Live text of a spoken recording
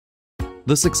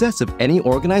The success of any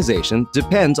organization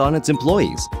depends on its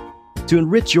employees. To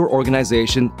enrich your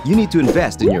organization, you need to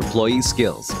invest in your employees'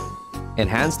 skills.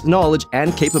 Enhanced knowledge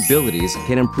and capabilities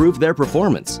can improve their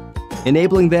performance,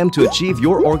 enabling them to achieve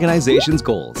your organization's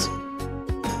goals.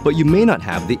 But you may not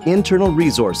have the internal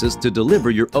resources to deliver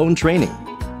your own training.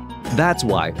 That's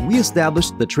why we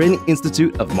established the Training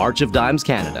Institute of March of Dimes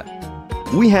Canada.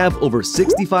 We have over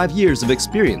 65 years of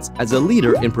experience as a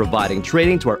leader in providing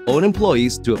training to our own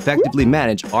employees to effectively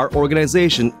manage our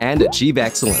organization and achieve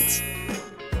excellence.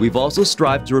 We've also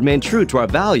strived to remain true to our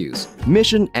values,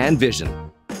 mission, and vision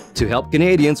to help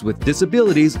Canadians with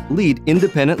disabilities lead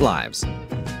independent lives.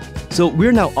 So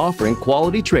we're now offering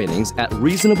quality trainings at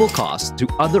reasonable costs to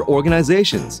other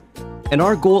organizations. And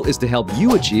our goal is to help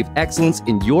you achieve excellence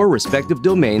in your respective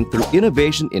domain through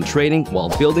innovation in training while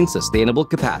building sustainable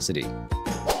capacity.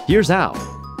 Here's how.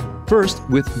 First,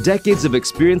 with decades of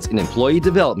experience in employee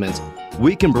development,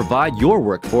 we can provide your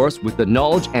workforce with the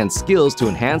knowledge and skills to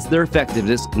enhance their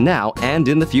effectiveness now and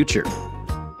in the future.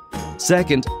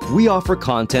 Second, we offer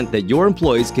content that your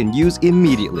employees can use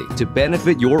immediately to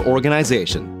benefit your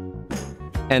organization.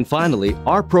 And finally,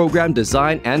 our program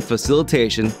design and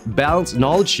facilitation balance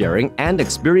knowledge sharing and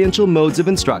experiential modes of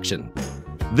instruction.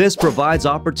 This provides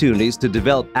opportunities to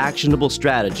develop actionable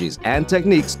strategies and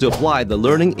techniques to apply the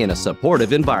learning in a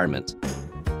supportive environment.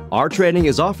 Our training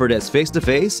is offered as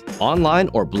face-to-face, online,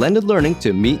 or blended learning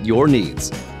to meet your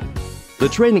needs. The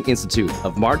Training Institute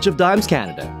of March of Dimes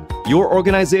Canada, your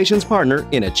organization's partner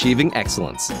in achieving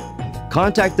excellence.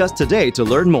 Contact us today to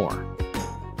learn more.